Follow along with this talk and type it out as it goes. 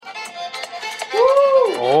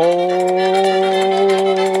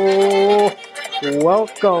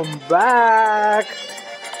Welcome back.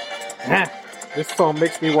 This song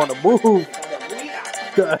makes me want to move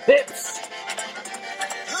the hips.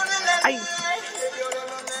 Aye.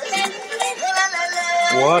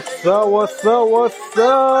 What's up? What's up? What's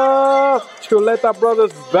up? Chuleta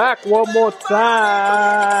Brothers back one more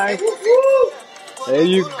time. There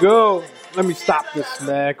you go. Let me stop this,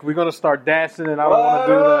 man. We're gonna start dancing, and I don't want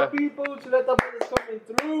to do that. People, Chuleta Brothers coming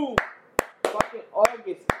through. Fucking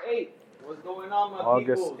August 8th. What's going on, my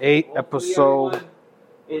August people? 8th episode.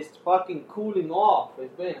 It's fucking cooling off.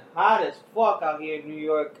 It's been hot as fuck out here in New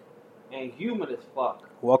York and humid as fuck.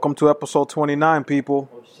 Welcome to episode 29, people.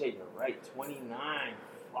 Oh shit, you're right. 29.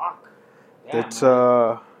 Fuck. Damn, It's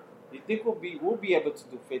man. You think we'll be able to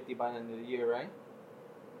do 50 by the end of the year, right?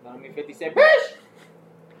 You know what I mean? 50 Cent.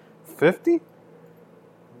 50?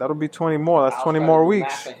 That'll be 20 more. That's 20 more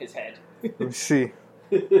weeks. In his head. Let me see.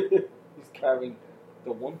 He's carrying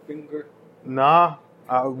the one finger. Nah,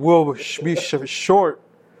 I will be short.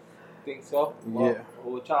 Think so? Well, Yeah.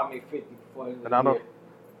 We'll try to make 50 before the end And of I the don't.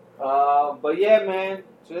 year. But yeah, man.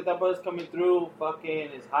 Chuleta Brothers coming through. Fucking,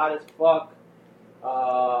 it's hot as fuck.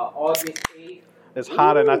 August 8th. It's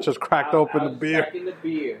hot, and I just cracked open the beer. Cracking the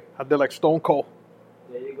beer. I did like Stone Cold.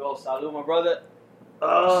 There you go. Salud, my brother.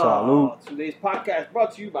 Salud. Today's podcast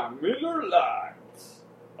brought to you by Miller Lite.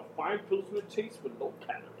 A fine Pilsner taste with low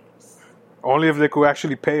calories. Only if they could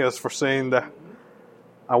actually pay us for saying that.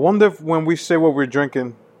 I wonder if when we say what we're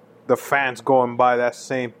drinking, the fans go and buy that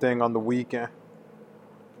same thing on the weekend.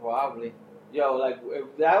 Probably. Yo, like,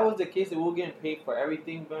 if that was the case, that we're getting paid for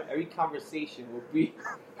everything, but every conversation would be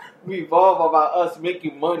revolve about us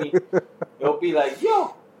making money. It'll be like,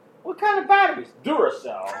 yo, what kind of batteries?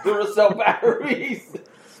 Duracell batteries.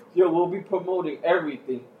 Yo, we'll be promoting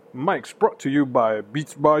everything. Mike's brought to you by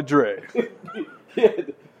Beats by Dre. Yeah,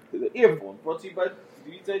 the earphone brought to you by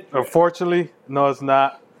Beats by Dre. Unfortunately, no, it's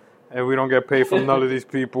not. And we don't get paid from none of these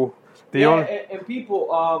people. And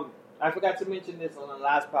people, I forgot to mention this on the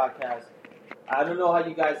last podcast. I don't know how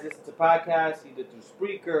you guys listen to podcasts, either through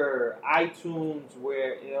Spreaker, iTunes,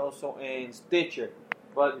 where it also and Stitcher.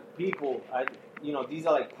 But people, these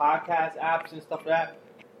are like podcast apps and stuff like that.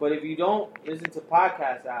 But if you don't listen to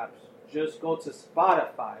podcast apps, just go to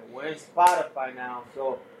Spotify. We're in Spotify now,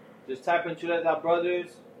 so just type in Chuleta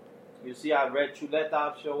Brothers. You'll see our red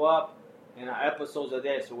Chuleta show up, and our episodes are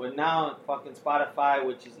there. So we're now on fucking Spotify,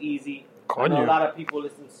 which is easy. I know a lot of people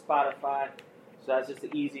listen to Spotify. So that's just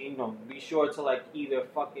easy, be sure to like either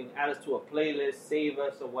fucking add us to a playlist, save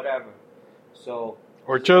us, or whatever. So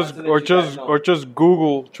or just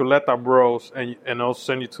Google Chuleta Bros and it'll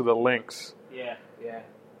send you to the links. Yeah.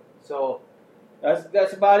 So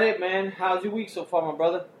that's about it, man. How's your week so far, my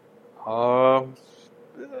brother?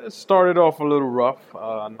 It started off a little rough.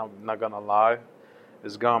 I'm not gonna lie,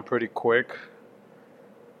 it's gone pretty quick.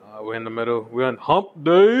 We're in the middle. We're on Hump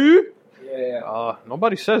Day. Yeah.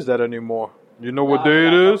 Nobody says that anymore. You know what day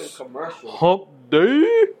it is? Hump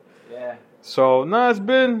Day. Yeah. So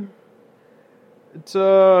it's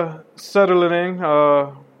settling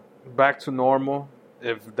back to normal,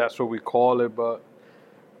 if that's what we call it. But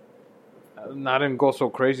I didn't go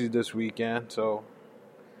so crazy this weekend. So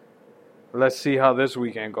let's see how this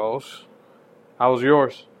weekend goes. How was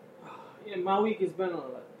yours? Yeah, my week has been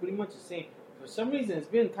pretty much the same. For some reason, it's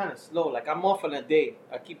been kind of slow. Like I'm off on a day.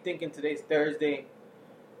 I keep thinking today's Thursday.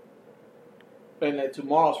 And like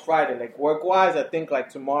tomorrow's Friday. Like work-wise, I think like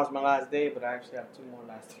tomorrow's my last day, but I actually have 2 more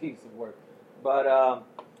last days of work. But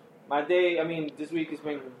my day, this week has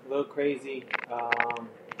been a little crazy.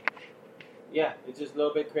 It's just a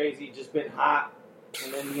little bit crazy. Just been hot.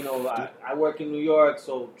 And then, I work in New York,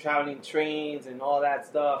 so traveling trains and all that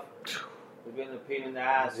stuff. It's been a pain in the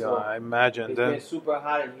ass. Yeah, so I imagine. It's been super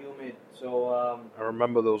hot and humid. So I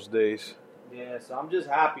remember those days. yeah, so I'm just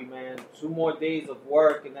happy, man. 2 more days of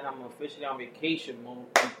work, and then I'm officially on vacation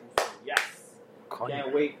mode, people. So yes,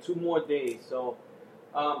 can't wait. 2 more days. So,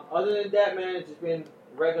 other than that, man, it's just been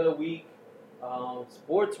regular week.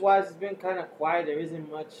 Sports-wise, it's been kind of quiet. There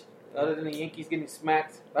isn't much other than the Yankees getting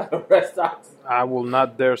smacked by the Red Sox. I will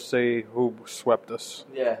not dare say who swept us.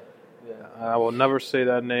 Yeah. I will never say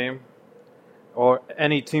that name or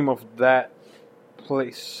any team of that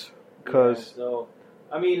place because. Yeah,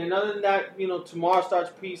 and other than that, tomorrow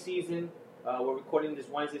starts preseason. We're recording this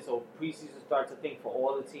Wednesday, so preseason starts, I think, for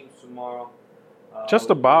all the teams tomorrow. Just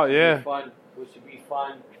about, yeah. Which should be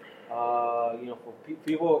fun. For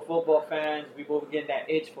people who are football fans, people who are getting that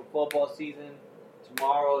itch for football season.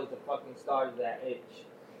 Tomorrow is the fucking start of that itch.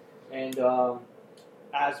 And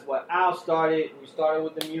as what Al started, we started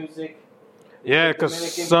with the music. Yeah, because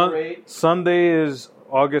Sunday is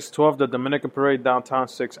August 12th, the Dominican Parade downtown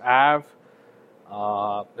 6th Ave.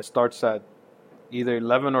 It starts at either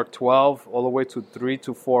 11 or 12, all the way to 3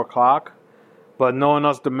 to 4 o'clock. But knowing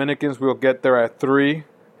us Dominicans, we'll get there at 3.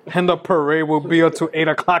 And the parade will be until 8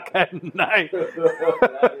 o'clock at night.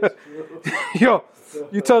 That is true. Yo,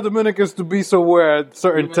 you tell Dominicans to be somewhere at a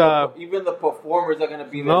certain time. Even the performers are gonna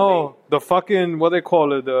be there. No, the fucking, what they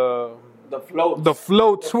call it, The floats. the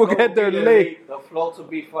floats will get there late. The floats will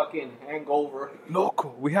be fucking hangover.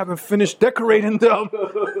 Loco, we haven't finished decorating them.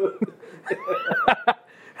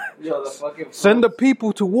 Yo, the fucking floats. Send the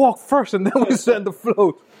people to walk first, and then we send the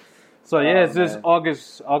float. So yeah, it's this man.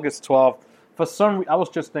 August 12th. For some reason, I was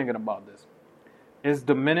just thinking about this. Is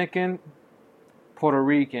Dominican, Puerto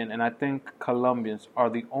Rican, and I think Colombians are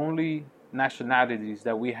the only nationalities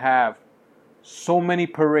that we have so many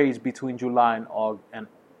parades between July and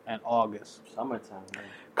August. Summertime, man.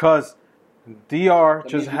 Cause DR That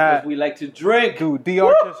just means had, because we like to drink. dude,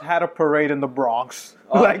 DR just had a parade in the Bronx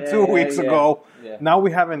Oh, like yeah, 2 yeah, weeks yeah. ago. Yeah. Now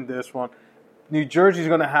we're having this one. New Jersey's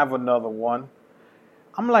gonna have another one.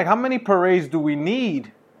 I'm like, how many parades do we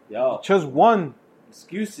need? Yo, Just one.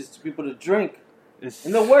 excuses to people to drink. It's,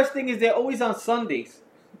 And the worst thing is they're always on Sundays.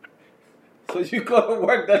 So you go to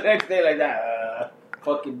work the next day like that.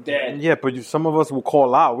 Fucking dead. yeah, but some of us will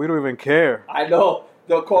call out. We don't even care. I know.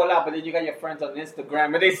 They'll call out, but then you got your friends on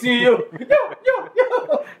Instagram and they see you.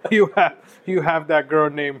 Yo. You have that girl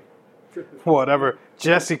named whatever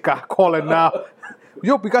Jessica calling now.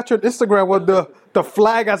 Yo, we got your Instagram with the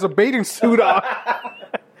flag as a bathing suit on.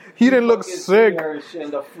 He didn't look Fucking sick. see her and shit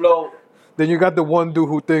in the float. Then you got the one dude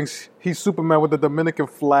who thinks he's Superman with the Dominican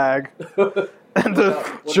flag and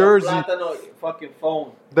the With jersey. The Plátano fucking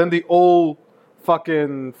phone. Then the old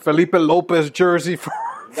fucking Felipe Lopez jersey from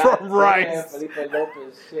Rice, Felipe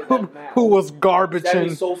Lopez, shit, who, that man. who was garbage Sammy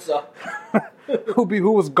in Sosa.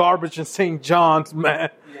 who was garbage in St. John's, man.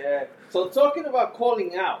 Yeah. So talking about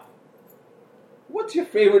calling out, what's your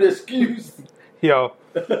favorite excuse? Yo,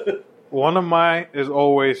 one of mine is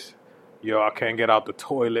always, yo, I can't get out the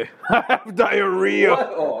toilet. I have diarrhea. What?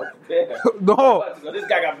 Oh, damn. No, This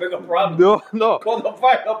guy got bigger problems. no. Call the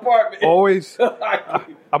fire department. Always,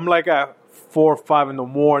 I'm like at 4 or 5 in the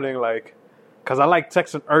morning, like, because I like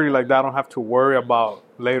texting early like that. I don't have to worry about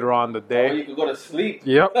later on the Or day. you can go to sleep.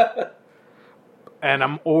 Yep. And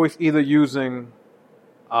I'm always either using,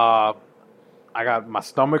 I got my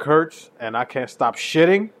stomach hurts and I can't stop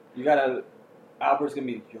shitting. You gotta, Albert's gonna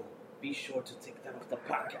be, yo, be sure to take that off the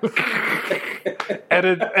podcast.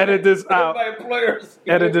 Edit this out. My employers.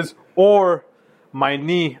 Edit this. Or my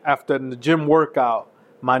knee after the gym workout,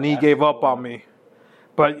 my knee That's gave up cool. on me.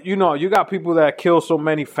 But you know, you got people that kill so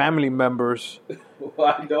many family members.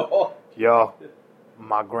 I know. Yo,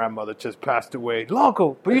 my grandmother just passed away.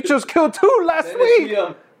 Loco, but you just killed 2 last Then they see week.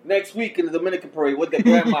 him next week in the Dominican parade with their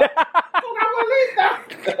grandma.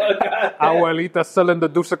 Abuelita selling the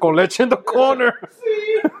dulce con leche in the corner.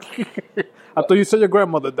 I thought you said your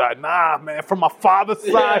grandmother died. Nah, man, from my father's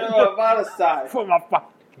side. Yeah, father's side. From my father.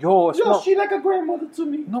 Yo, She like a grandmother to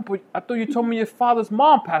me. no, but I thought you told me your father's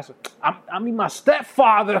mom passed away. I mean, my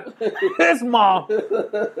stepfather, his mom.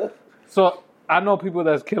 So I know people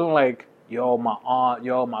that's killing like, yo, my aunt,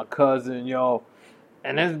 yo, my cousin, yo.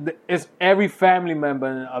 And it's every family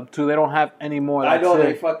member up to they don't have any more. I know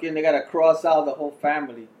That's it. they gotta cross out the whole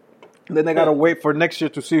family. Then they gotta wait for next year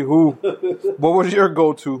to see who. What was your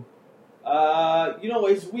go-to? You know,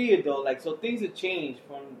 it's weird though. Like, so things have changed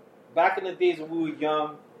from back in the days when we were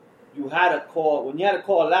young. You had to call. When you had to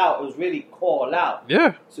call out, it was really call out.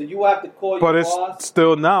 Yeah, So you have to call but your it's boss.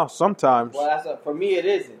 still now sometimes. Well, for me, it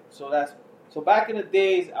isn't. So back in the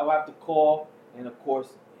days, I would have to call, and of course,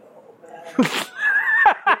 yo man,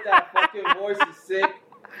 that fucking voice is sick.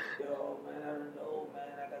 Yo man, I don't know, man,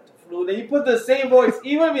 I got the flu. Then you put the same voice,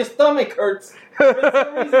 even if your stomach hurts. For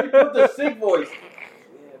some reason, you put the sick voice.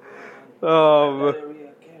 Yeah, man. Um, I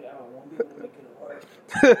won't be able to make it work.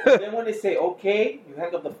 And then when they say okay, you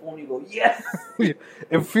hang up the phone. You go yes.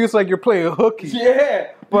 it feels like you're playing hooky.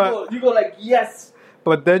 Yeah, But- you go like yes.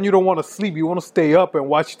 But then you don't want to sleep. You want to stay up and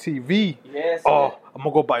watch TV. Yes. Oh, I'm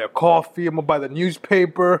gonna go buy a coffee. I'm gonna buy the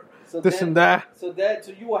newspaper. This and that. So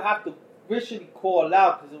you will have to visually call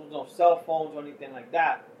out because there was no cell phones or anything like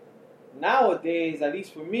that. Nowadays, at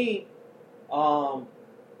least for me,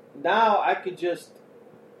 now I could just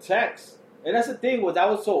text. And that's the thing was I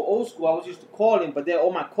was so old school. I was used to calling, but then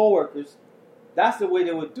all my coworkers, that's the way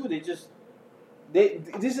they would do. This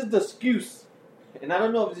is the excuse, and I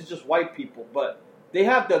don't know if it's just white people, but they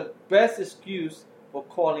have the best excuse for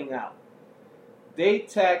calling out. They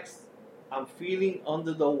text, I'm feeling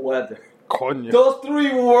under the weather. Coño. Those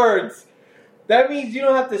 3 words. That means you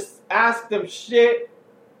don't have to ask them shit.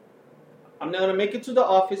 I'm not going to make it to the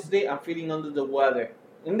office today. I'm feeling under the weather.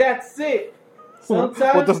 And that's it.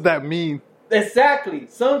 Sometimes, what does that mean? Exactly.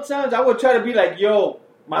 Sometimes I would try to be like, yo,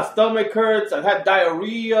 my stomach hurts. I had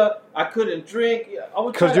diarrhea. I couldn't drink.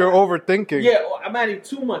 Because you're overthinking. Yeah, I'm adding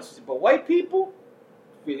too much. But white people,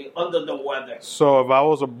 feeling under the weather. So if I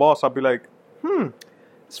was a boss, I'd be like,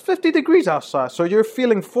 it's 50 degrees outside. So you're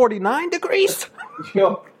feeling 49 degrees?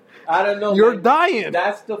 Yo, I don't know. You're dying.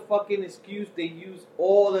 That's the fucking excuse they use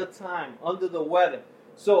all the time, under the weather.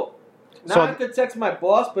 So now I could text my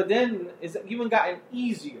boss, but then it's even gotten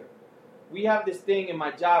easier. We have this thing in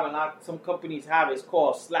my job, and some companies have it. It's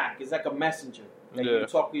called Slack. It's like a messenger. Like you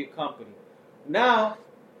talk with your company. Now,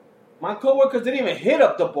 my coworkers didn't even hit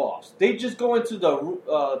up the boss. They just go into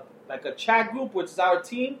the like a chat group, which is our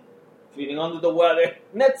team, feeling under the weather,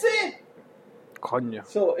 and that's it. Coño.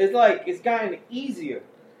 So it's like it's gotten easier.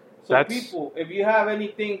 So people, if you have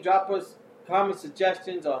anything, drop us comment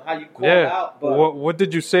suggestions on how you call out. But what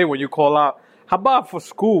did you say when you call out? How about for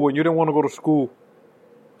school when you didn't want to go to school?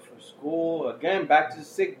 School again, back to the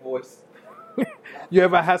sick voice. You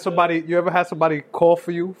ever had somebody call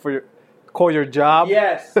for you call your job?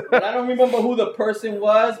 Yes, but I don't remember who the person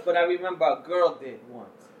was, but I remember a girl did once.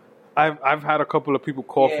 I've had a couple of people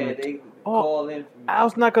call for me. Yeah, they call in for me. I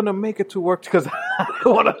was not gonna make it to work because I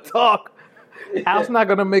don't want to talk. Al's not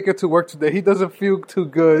gonna make it to work today. He doesn't feel too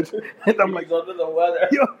good, and I'm like, under the weather.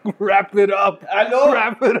 Yo, wrap it up. I know.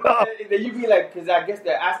 Wrap it up. And then you be like, because I guess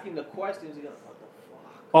they're asking the questions. You know, what the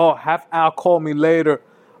fuck? Oh, have Al call me later.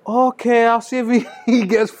 Okay, I'll see if he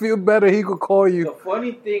gets feel better. He could call you. The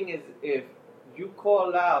funny thing is, if you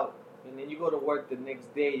call out and then you go to work the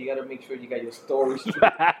next day, you got to make sure you got your story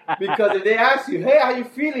straight. Because if they ask you, hey, how you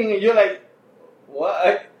feeling? And you're like,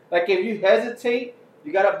 what? Like, if you hesitate,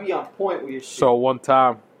 you got to be on point with your shit. So one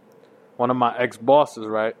time, one of my ex-bosses,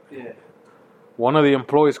 right? Yeah. One of the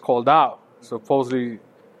employees called out. Supposedly,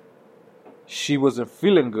 she wasn't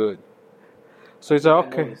feeling good. So he said,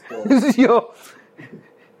 okay. Yo,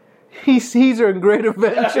 he sees her in Great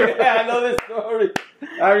Adventure. Yeah, I know this story.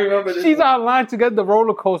 I remember this. She's online to get the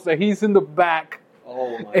roller coaster. He's in the back.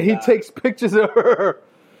 Oh, my And he takes pictures of her.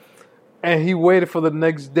 And he waited for the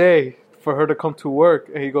next day for her to come to work.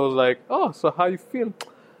 And he goes like, oh, so how you feeling?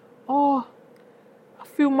 Oh, I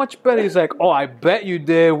feel much better. He's like, oh, I bet you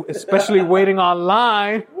did, especially waiting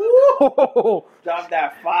online. Woo! Drop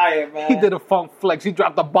that fire, man. He did a funk flex. He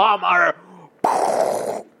dropped a bomb on her.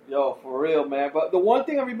 Yo, for real, man. But the one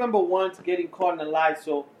thing I remember once getting caught in a lie.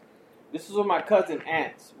 So this was with my cousin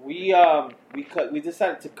Ants. We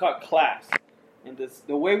decided to cut class, and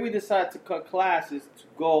the way we decided to cut class is to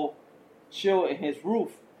go chill in his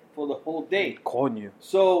roof for the whole day. Coño.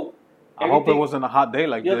 So I hope it wasn't a hot day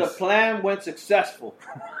like this. Yeah, the plan went successful.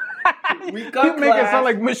 We cut class. You make it sound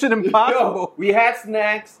like Mission Impossible. Yo, we had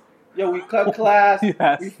snacks. Yo, we cut class. We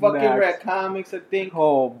fucking read comics, I think.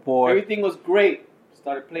 Oh, boy. Everything was great.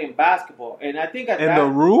 Started playing basketball. And I think in the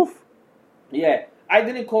roof? Yeah. I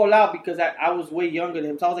didn't call out because I was way younger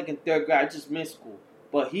than him. So I was like in third grade. I just missed school.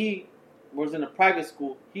 But he was in a private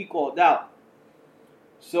school. He called out.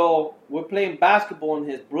 So we're playing basketball in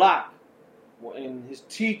his block. And his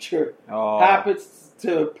teacher happens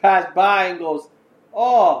to pass by and goes,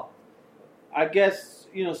 oh, I guess,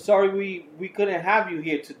 sorry we couldn't have you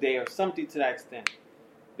here today or something to that extent.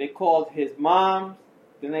 They called his mom.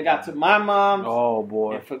 Then they got to my mom. Oh,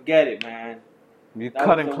 boy. And forget it, man. You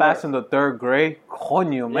cut in class in the third grade?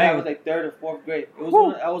 Coño, man. Yeah, I was like third or fourth grade. It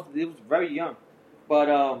was very young.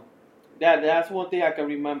 But that's one thing I can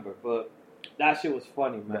remember. But that shit was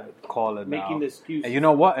funny, man. Call it Making the excuse. And you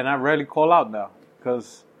know what? And I rarely call out now.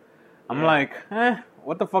 Because I'm like,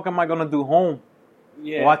 what the fuck am I going to do home?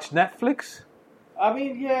 Yeah. Watch Netflix? I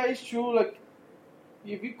mean, yeah, it's true. Like,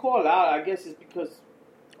 if you call out, I guess it's because...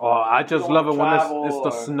 Oh, I just love it when it's the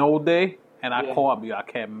snow day. And I call up, I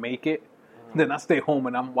can't make it. Then I stay home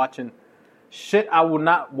and I'm watching shit I would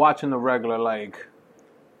not watch in the regular, like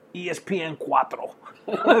ESPN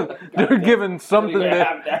 4. They're giving something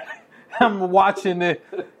that I'm watching it.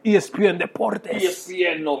 ESPN Deportes.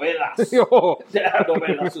 ESPN Novelas. Yo. They have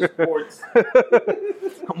novelas of sports.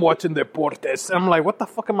 I'm watching Deportes. I'm like, what the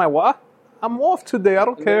fuck am I what? I'm off today. I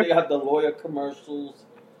don't care. They have the lawyer commercials.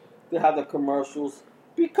 They have the commercials.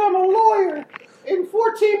 Become a lawyer in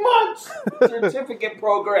 14 months. Certificate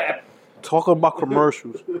program. Talking about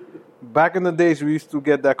commercials. Back in the days, we used to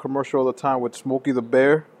get that commercial all the time with Smokey the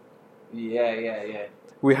Bear. Yeah.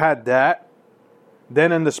 We had that.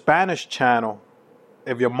 Then in the Spanish channel,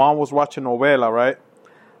 if your mom was watching novela, right?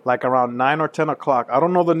 Like around 9 or 10 o'clock. I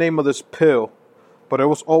don't know the name of this pill, but it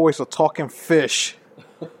was always a talking fish.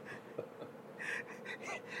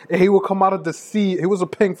 and he would come out of the sea. He was a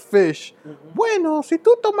pink fish. Bueno, si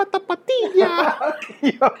tú tomas tapatilla.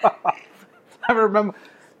 I remember.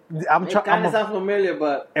 It kind of sounds familiar,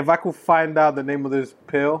 but if I could find out the name of this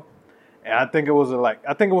pill, and I think it was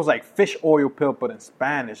like fish oil pill, but in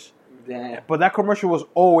Spanish. damn. But that commercial was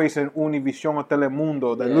always in Univision or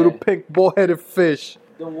Telemundo. That little pink bull-headed fish.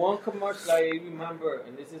 The one commercial I remember,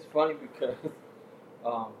 and this is funny because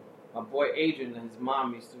my boy Adrian and his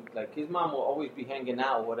mom used to, like, his mom will always be hanging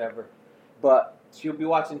out or whatever, but she'll be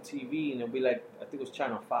watching TV and it'll be like, I think it was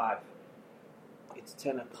Channel 5. It's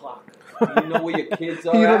 10 o'clock. You know where your kids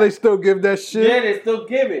are. You know they still give that shit? Yeah, they still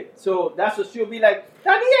give it. So that's what she'll be like,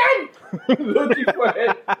 Daniel! Looking for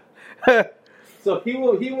it. So he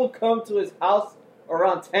will come to his house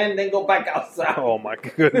around 10, then go back outside. Oh my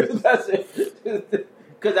goodness. That's it.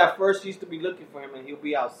 Because at first she used to be looking for him and he'll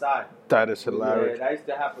be outside. That is hilarious. Yeah, that used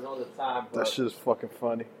to happen all the time. That shit is fucking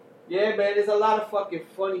funny. Yeah, man, there's a lot of fucking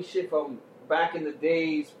funny shit from back in the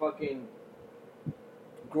days, fucking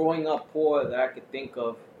growing up poor that I could think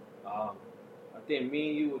of. I think me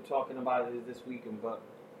and you were talking about it this weekend, but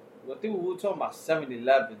I think we were talking about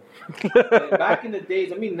 7-Eleven. Back in the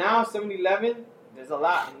days, I mean, now 7-Eleven, there's a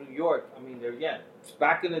lot in New York. I mean,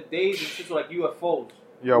 back in the days, it's just like UFOs.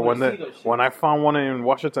 Yeah, when I found one in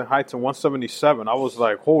Washington Heights in 177, I was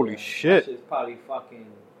like, holy shit. That shit's probably fucking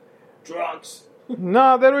drugs.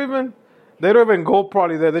 Nah, they don't even go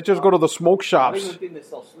probably there. They just go to the smoke I shops. don't even think they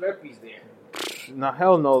sell Slurpees there. Nah,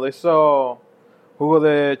 hell no. They sell jugo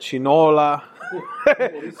de chinola.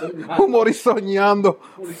 Humor soñando.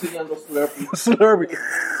 Slurpee.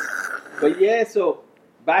 But yeah, so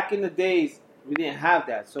back in the days, we didn't have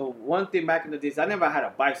that. So one thing back in the days, I never had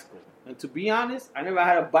a bicycle. And to be honest, I never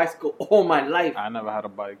had a bicycle all my life. I never had a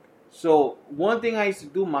bike. So one thing I used to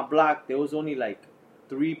do in my block, there was only like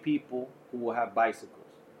 3 people who would have bicycles.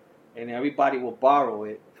 And everybody would borrow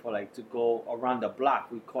it for like to go around the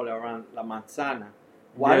block. We call it around La Manzana.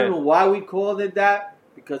 Well, I don't know why we called it that.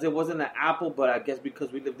 Because it wasn't an Apple, but I guess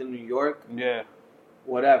because we lived in New York. Yeah.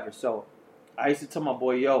 Whatever. So I used to tell my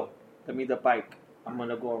boy, yo, give me the bike. I'm going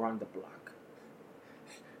to go around the block.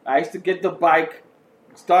 I used to get the bike,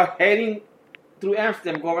 start heading through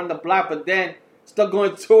Amsterdam, go around the block, but then start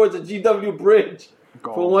going towards the GW Bridge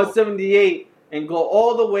from 178 and go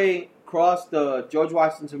all the way across the George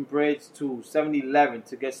Washington Bridge to 7-Eleven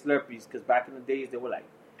to get Slurpees. Because back in the days, they were like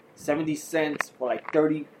 70 cents for like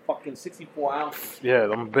 64 ounces. Yeah,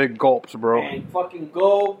 them big gulps, bro. And fucking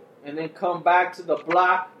go and then come back to the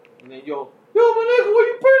block and then my nigga, where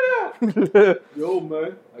you been at? Yo,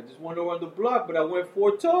 man, I just went around the block, but I went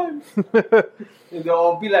 4 times. And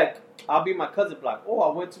they'll be like, I'll be my cousin block. Oh,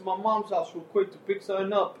 I went to my mom's house real quick to pick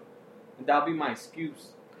something up. And that'll be my excuse.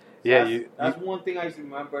 So that's one thing I used to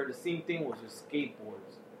remember. The same thing was with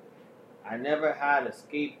skateboards. I never had a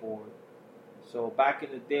skateboard. So back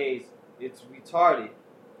in the days, it's retarded.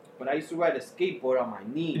 But I used to ride a skateboard on my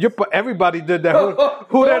knees. But everybody did that.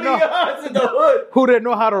 Who didn't know? Us in the hood. Who didn't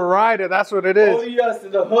know how to ride it? That's what it is. Only us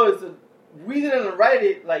in the hood. So we didn't ride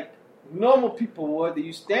it like normal people would. That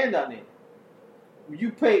you stand on it.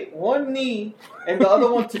 You pay one knee and the other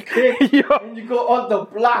one to kick, and you go on the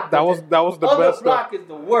block. That was the best. The block is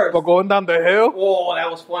the worst. But going down the hill. Oh, that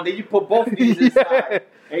was fun. Then you put both knees inside,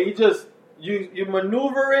 and you just. You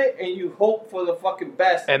maneuver it and you hope for the fucking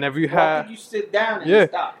best. And if you you sit down and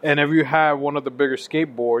stop. And if you have one of the bigger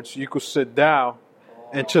skateboards, you could sit down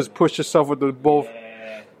and just push yourself with the both.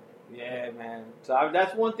 Yeah, man. So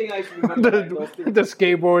that's one thing I used to remember. the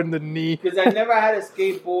skateboard and the knee. Because I never had a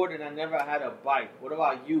skateboard and I never had a bike. What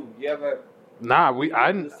about you? You ever? Nah,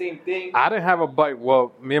 I didn't. The same thing. I didn't have a bike.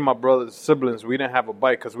 Well, me and my brother's siblings, we didn't have a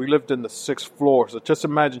bike because we lived in the 6th floor. So just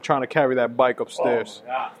imagine trying to carry that bike upstairs. Oh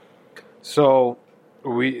my God. So,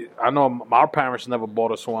 I know our parents never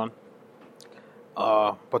bought us one.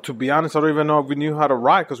 But to be honest, I don't even know if we knew how to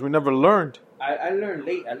ride because we never learned. I learned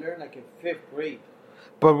late. I learned like in 5th grade.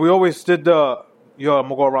 But we always did I'm going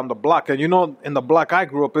to go around the block. And in the block I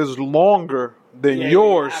grew up, it was longer than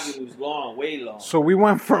yours. Yeah, it was long, way long. So we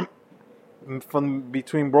went from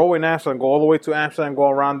between Bro and Amsterdam, go all the way to Amsterdam, go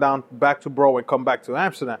around down back to Bro and come back to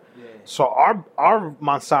Amsterdam. Yeah. So our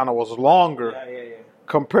Manzana was longer. Yeah.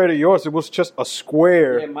 Compared to yours, it was just a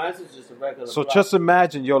square. Yeah, mine was just a regular So block. just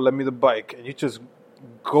imagine, let me the bike. And you just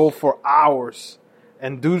go for hours.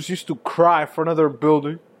 And dudes used to cry in front of their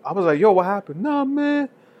building. I was like, yo, what happened? Nah, man.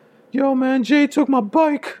 Yo, man, Jay took my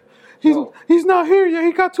bike. He's not here yet.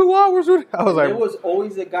 He got 2 hours with it. I was like, there was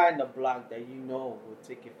always a guy in the block that would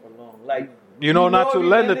take it for long. Like, not to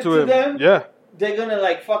lend it to him. Them, yeah. They're going to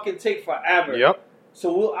like fucking take forever. Yep.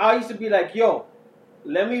 So I used to be like, yo,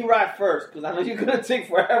 let me ride first, because I know you're going to take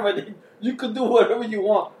forever. You could do whatever you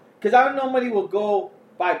want. Because I normally will go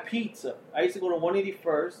buy pizza. I used to go to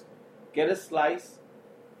 181st, get a slice.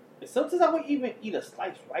 And sometimes I would even eat a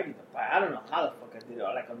slice right in the bite. I don't know how the fuck I did it,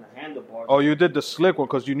 like on the handlebars. Oh, you did the slick one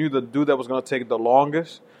because you knew the dude that was going to take the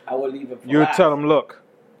longest? I would leave it for You would last. tell him, look,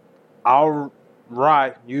 I'll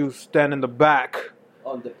ride. You stand in the back.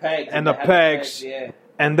 On the pegs. And the pegs. Yeah.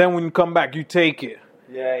 And then when you come back, you take it.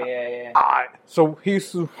 Yeah. All right. So he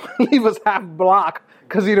used to leave us half block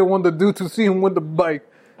because he didn't want the dude to see him with the bike.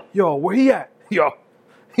 Yo, where he at? Yo,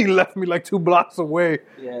 he left me like 2 blocks away.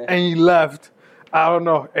 Yeah. And he left. I don't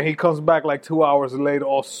know. And he comes back like 2 hours later,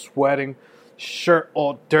 all sweating, shirt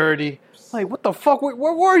all dirty. Like, what the fuck? Where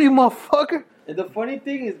were you, motherfucker? And the funny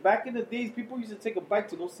thing is, back in the days, people used to take a bike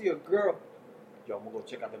to go see a girl. Yo, I'm going to go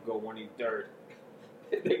check out the girl 183rd.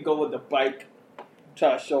 They go with the bike,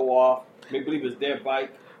 try to show off. Make believe it's their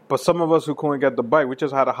bike. But some of us who couldn't get the bike, we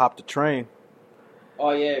just had to hop the train.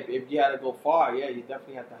 Oh, yeah, if you had to go far, yeah, you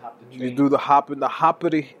definitely had to hop the train. You do the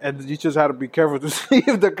hoppity, and you just had to be careful to see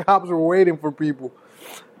if the cops were waiting for people.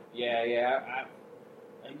 Yeah.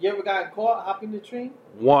 You ever got caught hopping the train?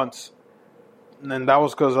 Once. And that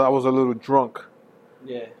was because I was a little drunk.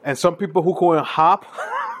 Yeah. And some people who couldn't hop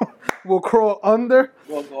will crawl under.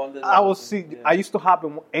 We'll go under I will see. Yeah. I used to hop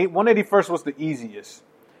in 181st was the easiest,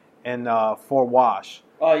 in Fort Wash.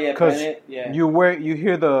 Oh yeah, because yeah. you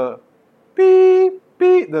hear the beep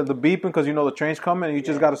beep the beeping because you know the train's coming and you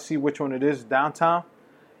just got to see which one it is downtown,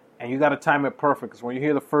 and you got to time it perfect because when you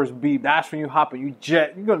hear the first beep, that's when you hop and you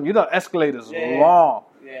jet. The escalator's long.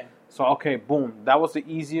 Yeah. So okay, boom, that was the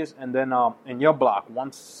easiest, and then in your block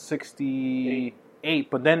 168,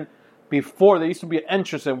 but then. Before there used to be an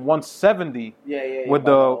entrance at 170 with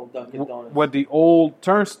the old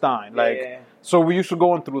turnstile. So we used to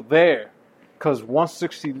go in through there because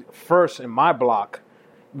 161st in my block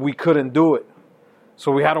we couldn't do it.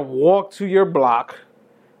 So we had to walk to your block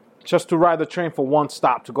just to ride the train for one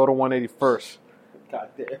stop to go to 181st.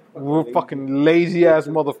 Goddamn. We're fucking lazy ass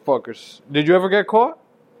motherfuckers. Did you ever get caught?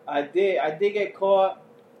 I did get caught.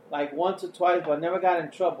 Like once or twice, but I never got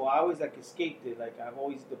in trouble. I always like escaped it. Like I've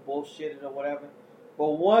always the bullshitted or whatever. But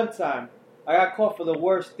one time, I got caught for the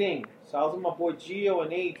worst thing. So I was with my boy Gio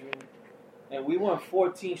and Adrian, and we went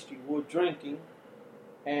 14th Street. We were drinking,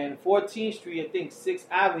 and 14th Street, I think 6th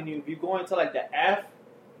Avenue. If you go into like the F,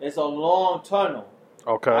 it's a long tunnel.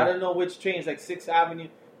 Okay. I don't know which train. It's like 6th Avenue.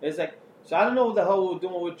 It's like so. I don't know what the hell we were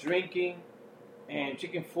doing. We're drinking and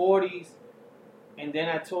chicken 40s. And then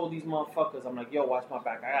I told these motherfuckers, I'm like, yo, watch my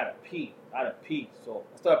back. I gotta pee. So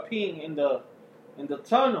I started peeing in the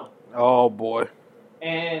tunnel. Oh boy.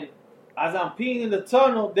 And as I'm peeing in the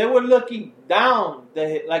tunnel, they were looking down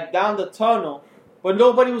the tunnel, but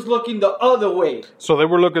nobody was looking the other way. So they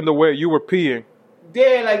were looking the way you were peeing.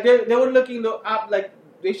 They were looking like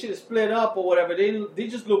they should have split up or whatever. They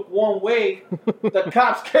just looked one way. The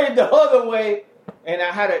cops came the other way. And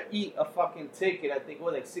I had to eat a fucking ticket. I think it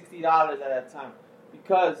was like $60 at that time.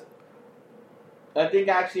 Because I think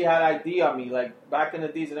I actually had ID on me. Like back in the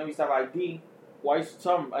days, I never used to have ID. Why used to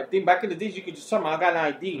tell them? I think back in the days, you could just tell them, I got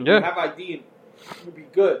an ID. Yeah. You have ID, and it would be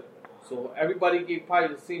good. So everybody gave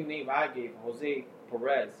probably the same name I gave, Jose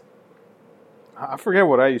Perez. I forget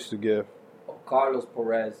what I used to give. Oh, Carlos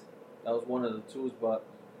Perez. That was one of the twos. But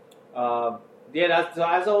that's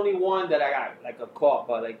the only one that I got like a caught.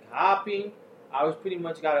 But like hopping, I was pretty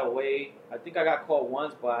much got away. I think I got caught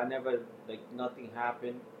once, but I never, nothing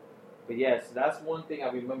happened. But yes, that's one thing I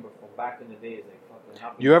remember from back in the days. Like fucking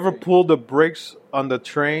hopping. You ever pulled the brakes on the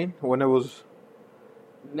train when it was...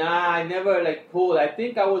 Nah, I never, pulled. I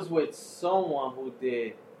think I was with someone who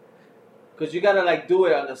did. Because you got to, do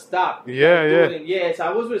it on the stop. Yes,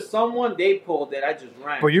 I was with someone, they pulled it, I just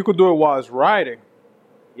ran. But you could do it while it's riding.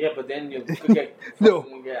 Yeah, but then you could get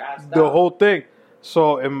asked out. The whole thing.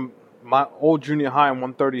 So in my old junior high in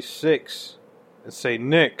 136 in St.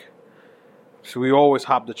 Nick, so we always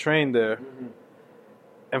hopped the train there. Mm-hmm.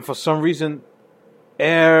 And for some reason,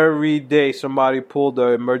 every day somebody pulled the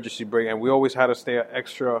emergency brake, and we always had to stay an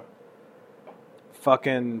extra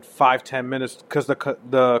fucking 5-10 minutes because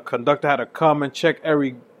the conductor had to come and check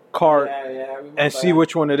every car and see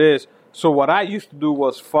which one it is. So what I used to do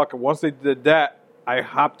was once they did that, I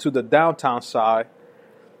hopped to the downtown side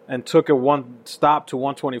and took it one stop to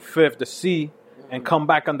 125th to C and come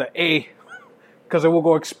back on the A because it will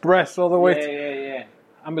go express all the way. Yeah.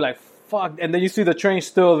 I'd be like, fuck. And then you see the train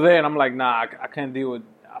still there, and I'm like, nah, I can't deal with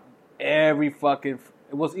every fucking...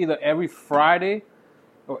 It was either every Friday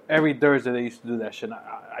or every Thursday they used to do that shit.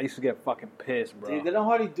 I used to get fucking pissed, bro. Dude, they don't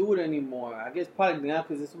hardly do it anymore. I guess probably now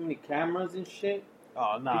because there's so many cameras and shit.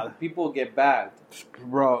 Oh, nah. People get bagged.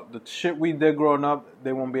 Bro, the shit we did growing up,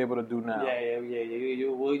 they won't be able to do now. Yeah.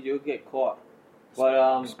 You'll get caught.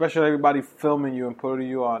 But especially everybody filming you and putting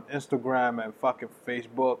you on Instagram and fucking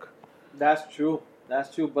Facebook. That's true.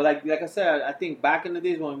 But like I said, I think back in the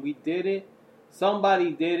days when we did it,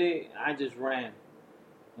 somebody did it. I just ran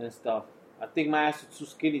and stuff. I think my ass was too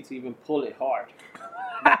skinny to even pull it hard.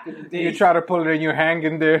 Back in the days. You try to pull it and you're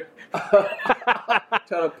hanging there.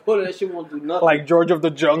 Try to pull it, that shit won't do nothing. Like George of the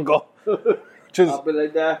Jungle. Just I'll be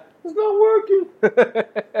like that. It's not working.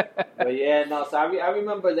 But yeah, no. So I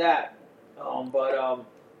remember that. But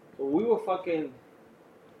we were fucking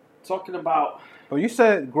talking about. But you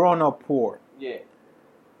said growing up poor. Yeah.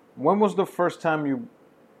 When was the first time your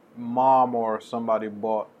mom or somebody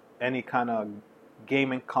bought any kind of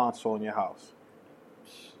gaming console in your house?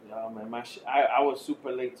 Yeah, man, I was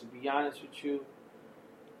super late, to be honest with you.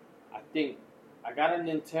 I think I got a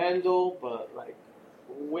Nintendo, but like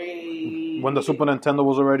way... When the Super Nintendo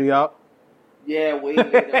was already out? Yeah, way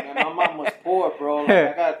later, man. My mom was poor, bro.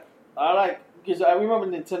 Because I remember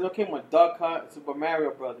Nintendo came with Duck Hunt, Super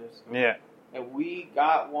Mario Brothers. Yeah. And we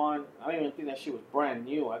got one. I don't even think that shit was brand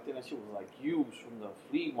new. I think that shit was like used from the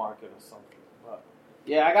flea market or something. But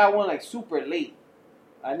yeah, I got one like super late.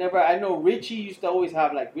 I know Richie used to always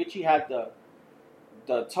have, like, Richie had the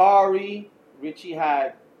Atari. Richie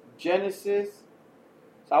had Genesis.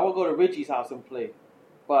 So I would go to Richie's house and play.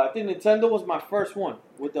 But I think Nintendo was my first one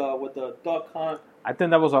with the Duck Hunt. I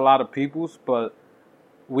think that was a lot of people's, but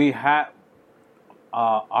we had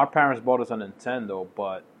our parents bought us a Nintendo,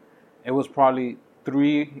 but it was probably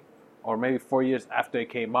 3 or maybe 4 years after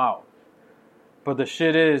it came out. But the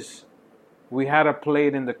shit is, we had to play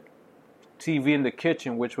it in the TV in the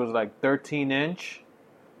kitchen, which was like 13-inch.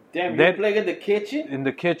 Damn, you play in the kitchen? In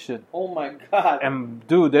the kitchen. Oh my god. And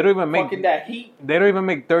dude, they don't even make fucking that heat. They don't even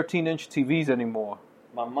make 13-inch TVs anymore.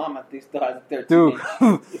 My mom, I think, still has a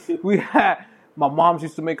 13-inch. Dude, my mom's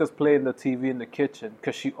used to make us play in the TV in the kitchen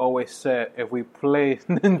because she always said if we play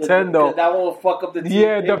Nintendo, that won't fuck up the TV.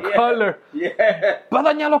 Yeah, the color. Yeah. Va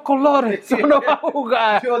dañar los colores. So no va a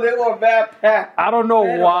jugar. Yo, they were bad packed. I don't know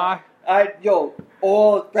why.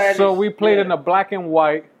 All Spanish. So we played in a black and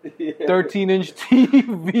white 13-inch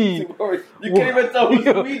TV. You can't even tell who's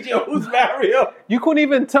Luigi or who's Mario. You couldn't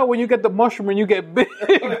even tell when you get the mushroom and you get big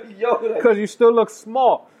because you still look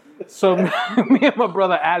small. So me and my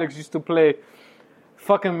brother Alex used to play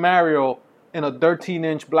fucking Mario in a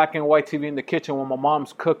 13-inch black and white TV in the kitchen when my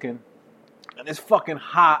mom's cooking. And it's fucking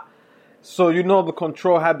hot. So you know the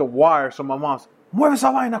control had the wire. So my mom's, mueve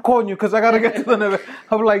esa vaina, coño, because I got to get to the next.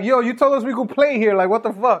 I'm like, yo, you told us we could play here. Like, what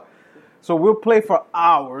the fuck? So we'll play for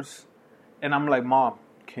hours. And I'm like, Mom,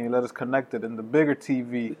 can you let us connect it in the bigger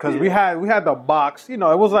TV? Because we had the box. You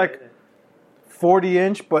know, it was like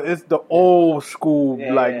 40-inch, but it's the old school,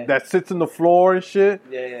 that sits in the floor and shit.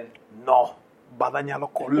 Yeah. No. Va dañar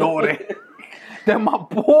los colores. Then my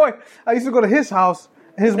boy, I used to go to his house.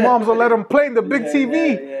 His mom's will let him play in the big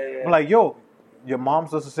TV. Yeah. I'm like, yo, your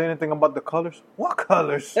mom's doesn't say anything about the colors? What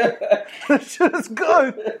colors? That shit is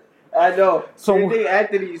good. I know. So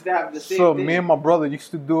Anthony used to have the same thing. Me and my brother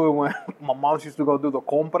used to do it when my mom used to go do the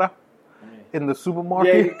compra in the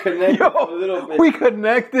supermarket. Yeah, you connected a little bit. We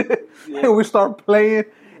connected and we started playing.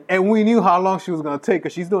 And we knew how long she was going to take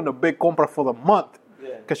because she's doing the big compra for the month.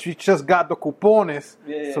 Because she just got the cupones.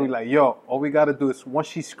 Yeah. So we like, yo, all we got to do is once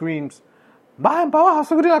she screams, bajen pa abajo,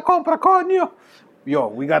 subir la compra, coño. Yo,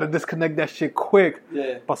 we got to disconnect that shit quick.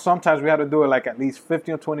 Yeah. But sometimes we had to do it like at least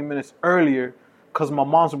 15 or 20 minutes earlier because my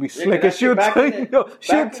mom's would be slick and she'll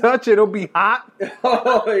touch it. It'll be hot.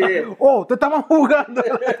 Oh, yeah. Oh, te estaban jugando.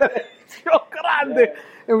 Yo, grande. Yeah.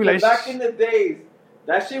 And we like, back in the days,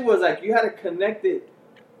 that shit was like you had to connect it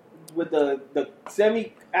with the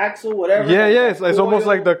semi-axle, whatever. Yeah, it's almost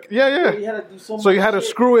like the... Yeah. You had to do so you had to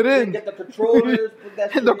screw it in. Get the controllers, put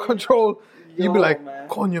that shit in. Control. You'd be like, man.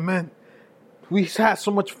 Coño, man. We had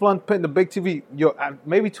so much fun playing the big TV. Yo,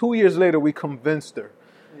 maybe 2 years later, we convinced her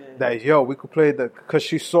that, we could play the... Because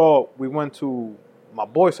she saw... We went to my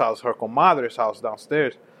boy's house, her comadre's house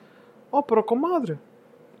downstairs. Oh, pero comadre,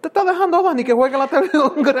 te está dejando a Dani que juegue en la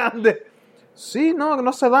televisión grande. Sí,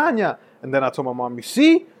 no se daña. And then I told my mom, you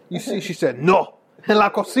see? She said, no. En la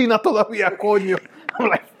cocina todavía, coño. I'm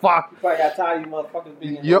like, fuck. You probably got tired of you motherfuckers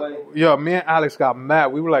being in the way. Yo, me and Alex got mad.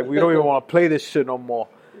 We were like, we don't even want to play this shit no more.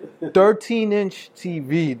 13-inch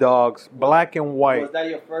TV, dogs. Black and white. Was that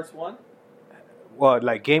your first one? What,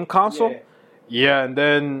 like game console? Yeah, and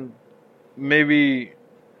then maybe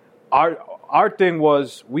our thing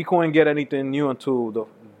was we couldn't get anything new until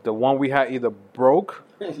the one we had either broke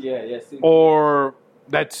yeah. or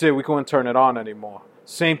that's it. We couldn't turn it on anymore.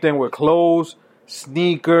 Same thing with clothes.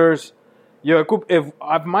 sneakers. Yeah, if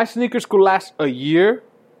my sneakers could last a year,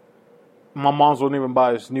 my mom's wouldn't even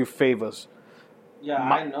buy us new favors. Yeah,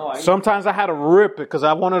 I know. Sometimes I had to rip it because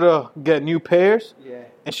I wanted to get new pairs. Yeah.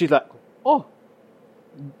 And she's like, oh,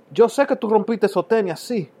 yo sé que tú rompiste esos tenis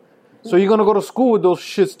así. So you're going to go to school with those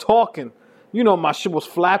shits talking. You know, my shit was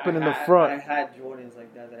flapping in the front. I had Jordans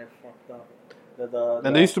like that I fucked up.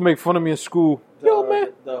 And they used to make fun of me in school. Yo,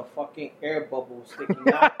 man. The fucking air bubble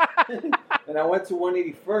sticking out. And I went to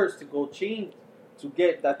 181st to go change, to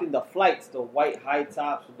get, I think, the flights, the white high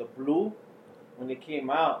tops with the blue, when they came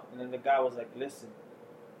out. And then the guy was like, listen,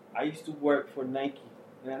 I used to work for Nike,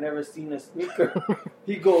 and I never seen a sneaker.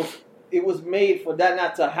 He goes, it was made for that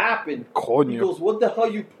not to happen. Coño. He goes, what the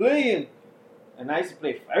hell you playing? And I used to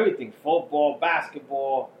play for everything, football,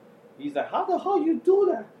 basketball. He's like, how the hell you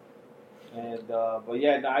do that? And but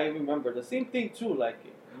yeah, no, I remember the same thing too. Like,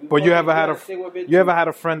 but you ever had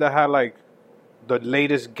a friend that had like the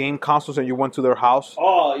latest game consoles, and you went to their house?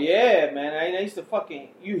 Oh yeah, man. I used to fucking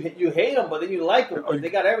you hate them, but then you like them because they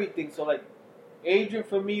got everything. So like, Adrian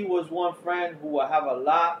for me was one friend who would have a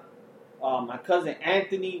lot. My cousin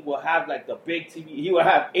Anthony will have like the big TV. He would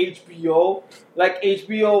have HBO. Like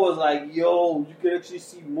HBO was like, yo, you could actually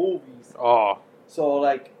see movies. Oh. So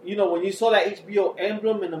like, you know, when you saw that HBO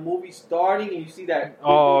emblem in the movie starting, and you see that.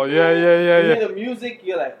 Oh yeah. You hear the music,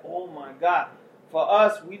 you're like, oh my god. For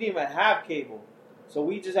us, we didn't even have cable, so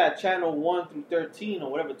we just had channel 1 through 13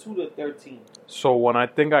 or whatever, 2 to 13. So when I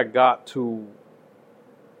think I got to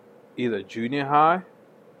either junior high,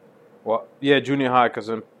 junior high, because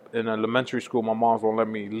in elementary school, my mom won't let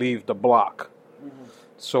me leave the block. Mm-hmm.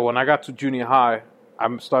 So when I got to junior high,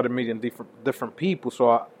 I started meeting different people.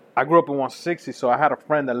 So I grew up in 160, so I had a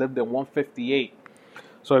friend that lived in 158.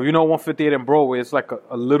 So if you know 158 in Broadway, it's like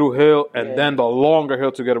a little hill and then the longer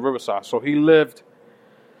hill to get to Riverside. So he lived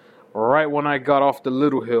right when I got off the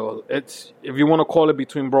little hill. It's, if you want to call it,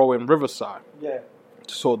 between Broadway and Riverside. Yeah.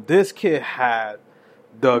 So this kid had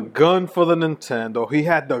the gun for the Nintendo. He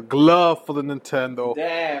had the glove for the Nintendo.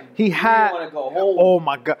 Damn. He had. Want to go home. Oh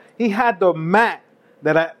my god. He had the mat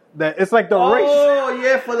that it's like the race. Oh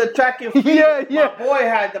yeah, for the track and field. Yeah. My boy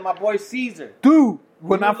had that. My boy Caesar. Dude,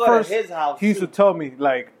 when I first, to his house, he used to tell me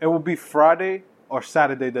like it would be Friday or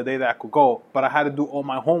Saturday, the day that I could go, but I had to do all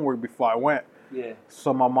my homework before I went. Yeah.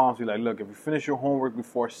 So my mom's be like, look, if you finish your homework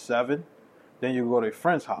before 7, then you go to a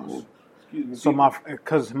friend's house. So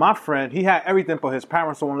because my friend, he had everything, but his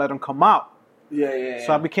parents don't let him come out. Yeah.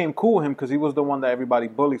 So I became cool with him because he was the one that everybody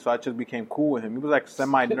bullied. So I just became cool with him. He was like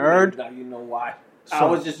semi-nerd. Now you know why. So I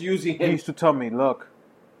was just using him. He used to tell me, look,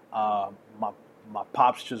 my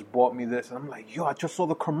pops just bought me this. And I'm like, yo, I just saw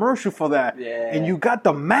the commercial for that. Yeah. And you got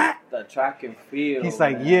the mat? The track and field. He's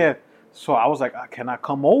like, yeah. So I was like, can I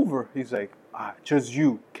come over? He's like, just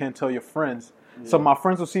you. Can't tell your friends. Yeah. So my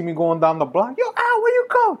friends will see me going down the block. Yo, Al, where you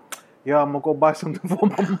go? Yeah, I'm going to go buy something for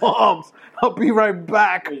my mom's. I'll be right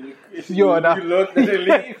back. You look and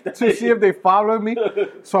leave. To see if they follow me.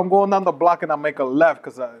 So I'm going down the block and I make a left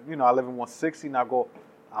because, I live in 160. And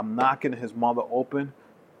I'm knocking, his mother open.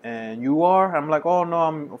 And you are? I'm like, oh, no,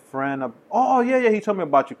 I'm a friend. Oh, yeah, he told me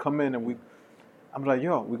about you. Come in. And I'm like,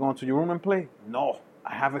 yo, we going to your room and play? No,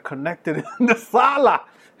 I have it connected in the sala.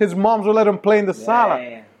 His moms will let him play in the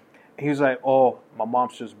sala. He was like, oh, my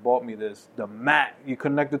mom's just bought me this. The mat, you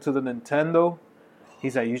connected to the Nintendo.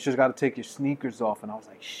 He's like, you just got to take your sneakers off. And I was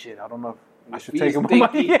like, shit, I don't know if I should take them off.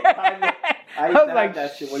 I was like,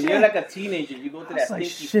 that shit. When you're like a teenager, you go to that stinky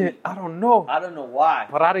shit, I don't know. I don't know why.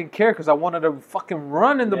 But I didn't care because I wanted to fucking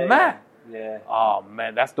run in the mat. Yeah. Oh,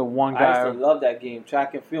 man, that's the one guy. I used to love that game,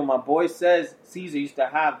 track and field. My boy says Caesar used to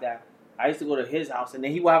have that. I used to go to his house, and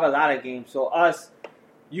then he would have a lot of games. So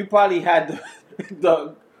you probably had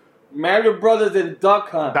the Mario Brothers and Duck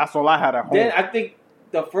Hunt. That's all I had at home. Then I think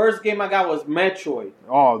the first game I got was Metroid.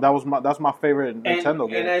 Oh, that's my favorite Nintendo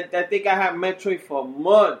game. And I think I had Metroid for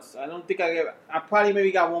months. I don't think I probably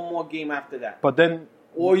maybe got one more game after that. But then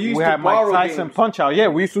we had Mike Tyson games. Punch Out. Yeah,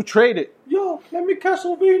 we used to trade it. Yo, let me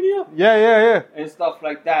Castlevania. Yeah. And stuff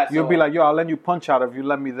like that. You'll be like, yo, I'll lend you Punch Out if you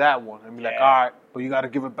let me that one. And be like, all right, but you got to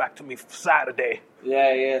give it back to me Saturday.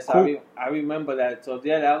 Yeah. So cool. I remember that. So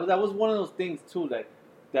yeah, that was one of those things too. Like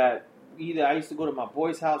that. Either I used to go to my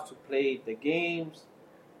boy's house to play the games.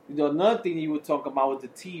 Another thing you would talk about was the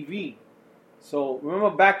TV. So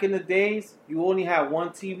remember back in the days, you only had one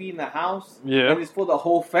TV in the house. Yeah. And it's for the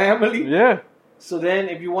whole family. Yeah. So then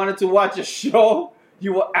if you wanted to watch a show,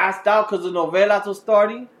 you were asked out because the novelas were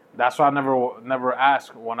starting. That's why I never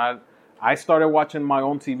asked. When I started watching my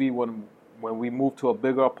own TV when we moved to a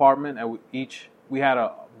bigger apartment and we had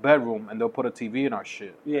a bedroom and they'll put a TV in our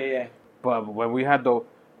shit. Yeah. But when we had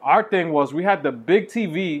Our thing was we had the big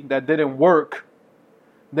TV that didn't work.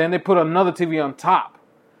 Then they put another TV on top.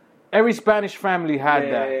 Every Spanish family had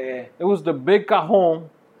that. Yeah. It was the big cajon.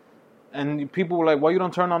 And people were like, why you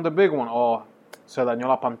don't turn on the big one? Oh, se dañó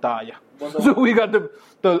la pantalla. So we got the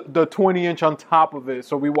 20-inch on top of it.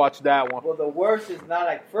 So we watched that one. Well, the worst is not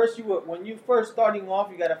like when you first starting off,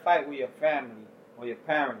 you got to fight with your family or your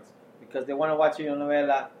parents because they want to watch your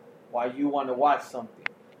novela while you want to watch something.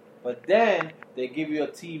 But then they give you a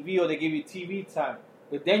TV or they give you TV time.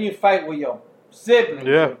 But then you fight with your siblings,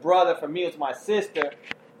 your brother. For me, it's my sister.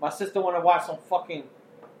 My sister want to watch some fucking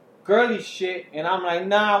girly shit, and I'm like,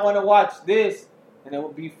 nah, I want to watch this. And it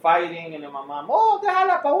would be fighting, and then my mom, oh,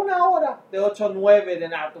 déjala pa una hora. De 8 a 9,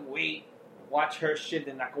 then I have to wait, watch her shit,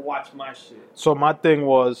 then I could watch my shit. So my thing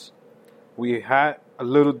was, we had a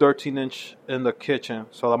little 13-inch in the kitchen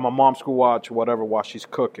so that my mom could watch whatever while she's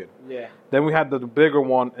cooking. Yeah. Then we had the bigger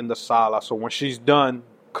one in the sala, so when she's done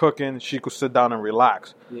cooking, she could sit down and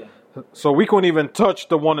relax. Yeah. So we couldn't even touch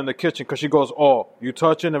the one in the kitchen because she goes, oh, you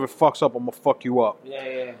touch it, if it fucks up, I'm going to fuck you up.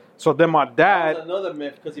 Yeah. So then my dad... That was another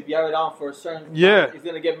myth, because if you have it on for a certain time, it's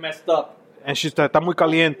going to get messed up. And she said, está muy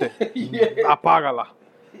caliente. Apágala.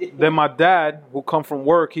 Then my dad, who come from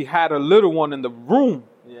work, he had a little one in the room.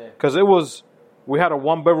 Yeah. Because we had a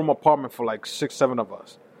 1-bedroom apartment for like 6, 7 of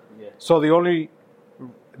us. Yeah. So the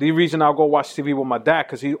reason I'll go watch TV with my dad,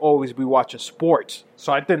 because he'd always be watching sports.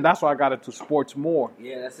 So I think that's why I got into sports more.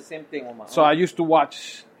 Yeah, that's the same thing with my So he used to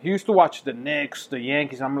watch the Knicks, the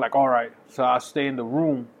Yankees. I'm like, all right. So I stay in the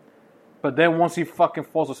room. But then once he fucking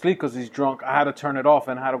falls asleep because he's drunk, I had to turn it off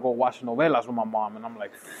and I had to go watch novelas with my mom. And I'm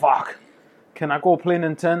like, fuck. Can I go play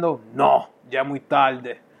Nintendo? No. Ya muy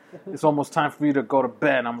tarde. It's almost time for you to go to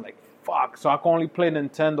bed. I'm like, fuck. So I can only play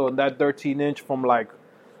Nintendo in that 13-inch from like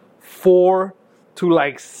 4 to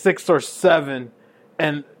like 6 or 7.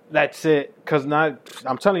 And that's it. Because now,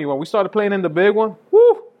 I'm telling you, when we started playing in the big one,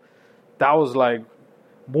 woo, that was like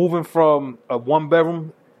moving from a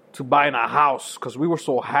 1-bedroom to buying a house because we were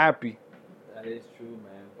so happy. That is true,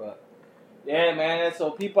 man. But yeah, man.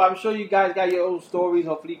 So people, I'm sure you guys got your own stories.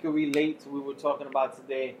 Hopefully, you can relate to what we were talking about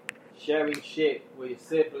today. Sharing shit with your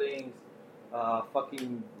siblings,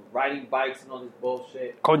 fucking riding bikes and all this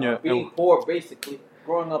bullshit. Coño, being poor, basically.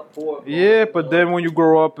 Growing up poor. Yeah, but then when you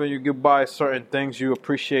grow up and you get by certain things, you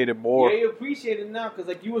appreciate it more. Yeah, you appreciate it now because,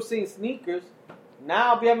 like you were saying, sneakers.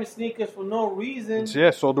 Now I'll be having sneakers for no reason.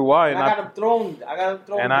 Yeah, so do I. And I got them thrown.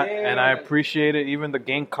 And there. I appreciate it. Even the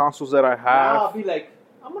game consoles that I have. Now I'll be like,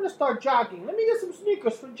 I'm gonna start jogging. Let me get some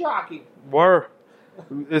sneakers for jogging. Word.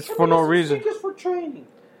 It's for no reason. Sneakers for training.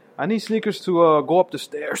 I need sneakers to go up the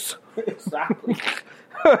stairs. Exactly.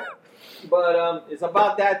 But it's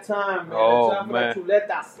about that time, man. Oh, it's time for man. that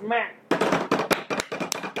chuleta smack.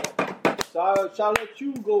 So I'll let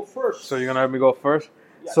you go first. So you're gonna have me go first?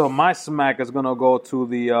 Yes. So my smack is gonna go to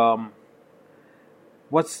the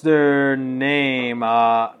what's their name?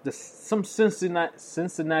 Some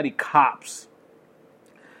Cincinnati cops.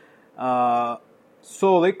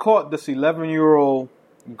 So they caught this 11-year-old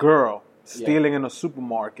girl stealing in a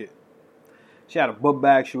supermarket. She had a book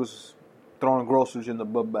bag. She was throwing groceries in the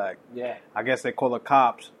book bag. Yeah. I guess they called the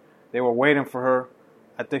cops. They were waiting for her.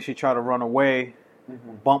 I think she tried to run away,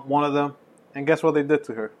 bumped one of them, and guess what they did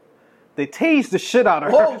to her? They tased the shit out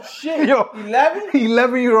of her. Oh, shit. Yo, 11?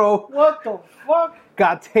 11-year-old What the fuck?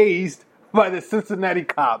 got tased by the Cincinnati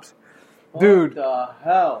cops. Dude. What the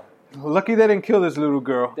hell? Lucky they didn't kill this little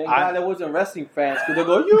girl. Thank God there wasn't wrestling fans because they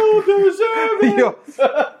go, you deserve it. Yo,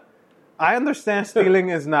 I understand stealing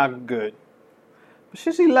is not good. But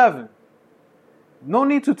she's 11. No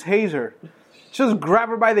need to tase her. Just grab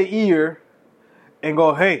her by the ear and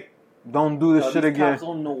go, hey, don't do this shit again. Cops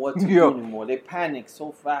don't know what to do anymore. They panic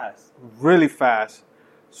so fast. Really fast.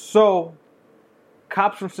 So,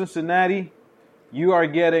 cops from Cincinnati, you are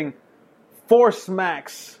getting 4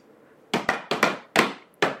 smacks.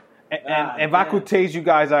 And if I could tase you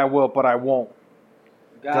guys, I will, but I won't.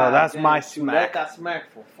 God, so that's my smack. Let that smack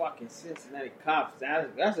for fucking Cincinnati cops.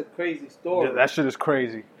 That's a crazy story. Yeah, that shit is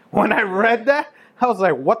crazy. When I read that, I was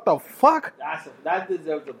like, what the fuck? That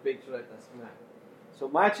deserves a big chuleta smack. So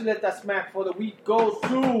my chuleta smack for the week goes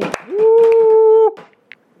to woo,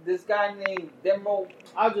 this guy named Demo.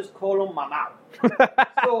 I'll just call him Mamau.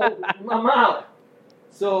 So Mamau.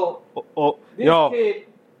 So this kid.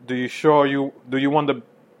 Do you want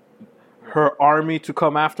her army to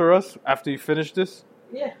come after us after you finish this?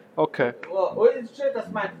 Yeah. Okay. Well, it's chuleta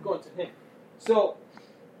smack is going to him. So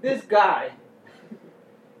this guy,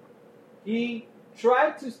 he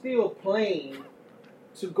tried to steal a plane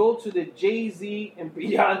to go to the Jay-Z and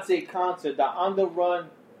Beyonce concert, the On the Run,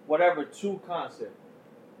 whatever, 2 concert.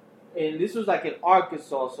 and this was like in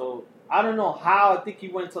Arkansas, so I don't know how. I think he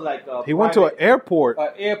went to like a He went to an airport.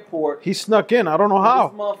 Airport. He snuck in. I don't know how.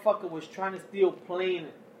 This motherfucker was trying to steal plane.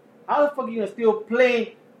 How the fuck are you gonna steal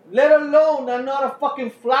plane? Let alone I know how to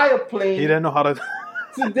fucking fly a plane. He didn't know how to.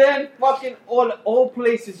 So then fucking all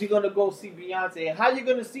places you're gonna go see Beyonce. How you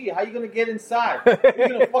gonna see it? How you gonna get inside? You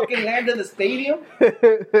gonna fucking land in the stadium?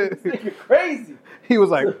 You're crazy. He was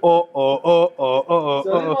like, So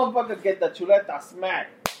this motherfucker get the chuleta smack.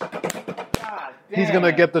 God damn. He's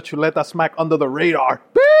gonna get the chuleta smack under the radar.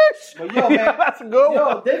 Bitch! But yo, man, That's good.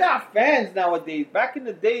 yo, they got fans nowadays. Back in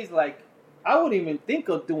the days, like, I wouldn't even think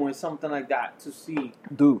of doing something like that to see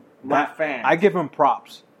Dude, my fans. I give him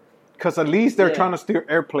props. Because at least they're trying to steal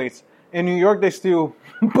airplanes. In New York, they steal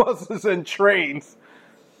buses and trains.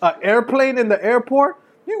 An airplane in the airport?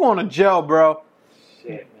 You going to jail, bro.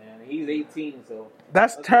 Shit, man. He's 18, so...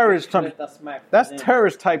 That's terrorist type. That's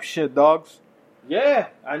terrorist type shit, dogs. Yeah,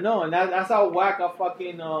 I know. And that's how whack I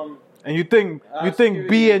fucking... And you think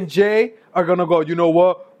B and J are going to go, you know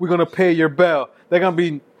what? We're going to pay your bail. They're going to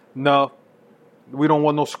be, no, we don't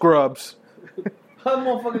want no scrubs. How the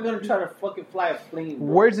motherfucker gonna try to fucking fly a plane, bro?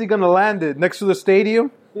 Where's he gonna land it? Next to the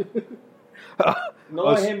stadium?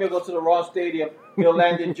 Knowing him, he'll go to the wrong stadium. He'll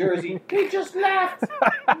land in Jersey. He just left.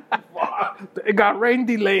 It got rain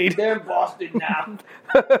delayed. They're in Boston now.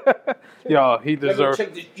 Yo, he deserves.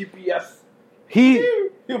 Let me check this GPS.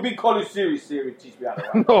 He'll be calling Siri. Siri, teach me how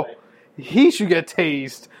to ride. No, he should get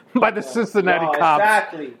tased by the Cincinnati cops.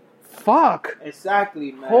 Exactly. Fuck.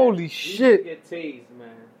 Exactly, man. Holy he shit. Should get tased, man.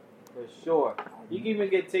 For sure. You can even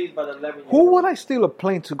get tased by the 11-year-old. Who would I steal a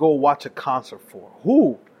plane to go watch a concert for?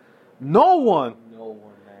 Who? No one. No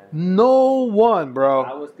one, man. No one, bro.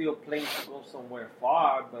 I would steal a plane to go somewhere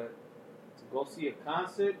far, but to go see a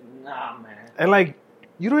concert, nah, man. And like,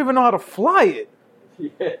 you don't even know how to fly it.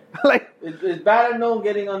 Yeah. Like, it's bad enough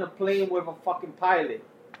getting on a plane with a fucking pilot.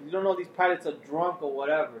 You don't know these pilots are drunk or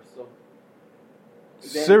whatever, so.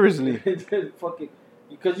 Seriously. Fucking,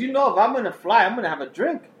 because you know if I'm gonna fly, I'm gonna have a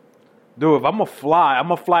drink. Dude, if I'm gonna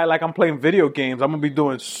fly like I'm playing video games. I'm gonna be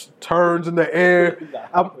doing turns in the air.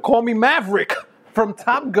 Call me Maverick from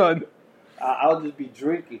Top Gun. I'll just be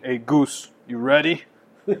drinking. Hey, Goose, you ready?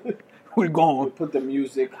 We're going. We'll put the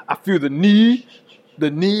music. I feel the need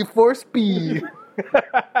for speed.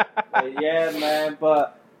 Yeah, man.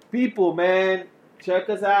 But people, man, check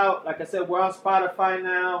us out. Like I said, we're on Spotify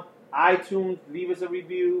now, iTunes. Leave us a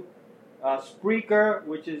review. Spreaker,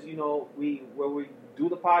 which is where we do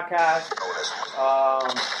the podcast.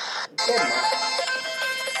 Yeah,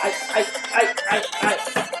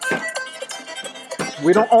 man.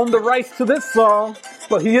 We don't own the rights to this song,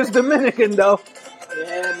 but he is Dominican though.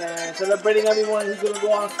 Yeah, man. Celebrating everyone who's gonna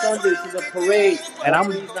go on Sunday to the parade. And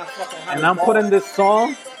I'm putting this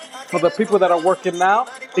song for the people that are working out.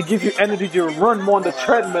 It gives you energy to run more on the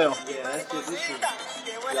treadmill. Yeah, that's just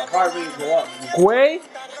your heart rate go up. Gway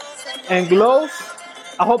and Glows,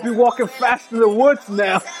 I hope you're walking fast in the woods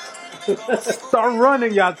now. Start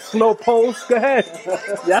running, y'all slow poles. Go ahead.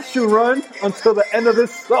 Y'all should run until the end of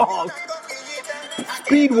this song.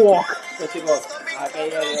 Speed walk.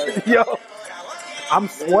 Yo, I'm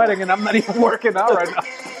sweating and I'm not even working out right now.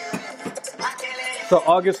 So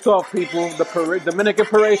August 12th, people, the parade, Dominican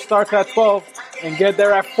parade starts at 12 and get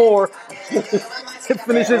there at 4. It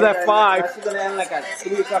finishes at 5. That's going to end like at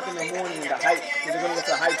 3 o'clock in the morning in the Heights. They're going to go to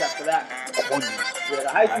the Heights after that. Yeah, the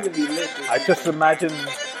Heights is going to be lit. I just imagine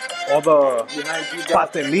all the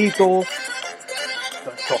pastelitos,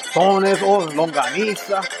 the tostones, all the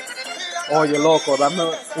longaniza. Oye, loco,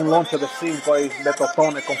 dame un lonche de 5 ahí de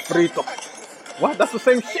tostones con frito. What? That's the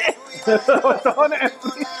same shit. Tostones.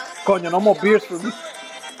 Coño, no more beers for me.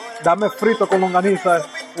 Dame frito con longaniza,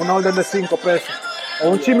 una orden de 5 pesos.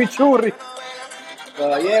 O un chimichurri.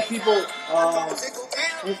 Yeah, people,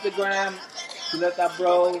 Instagram, Chuleta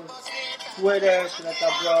Bros, Twitter, Chuleta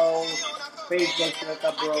Bros, Facebook,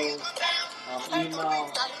 Chuleta Bros, email,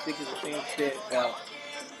 I think it's the same shit.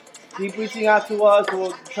 Keep reaching out to us.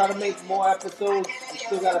 We'll try to make more episodes. We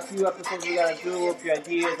still got a few episodes we got to do, a few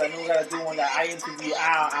ideas. I know we got to do one that I interview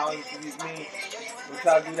Al interviews me. We'll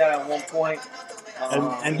try to do that at one point.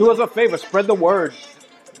 And do us a favor, spread the word.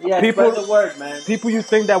 Yeah, spread the word, man. People you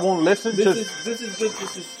think that won't listen, this is good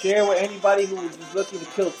just to share with anybody who is just looking to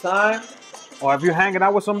kill time. Or if you're hanging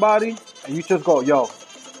out with somebody and you just go, yo,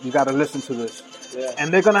 you got to listen to this. Yeah.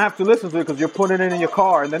 And they're going to have to listen to it because you're putting it in your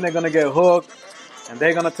car and then they're going to get hooked and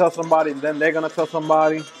they're going to tell somebody and then they're going to tell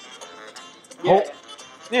somebody. Yeah.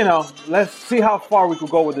 Let's see how far we could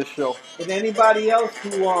go with this show. And anybody else who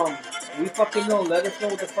we fucking know, let us know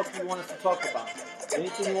what the fuck you want us to talk about.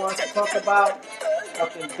 Anything you want us to talk about,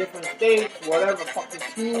 fucking different states, whatever, fucking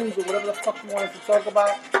teams, or whatever the fuck you want us to talk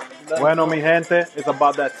about. Bueno, mi gente, it's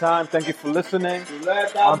about that time. Thank you for listening.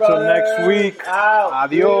 Until Until next week. Out.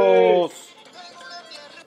 Adios. Peace.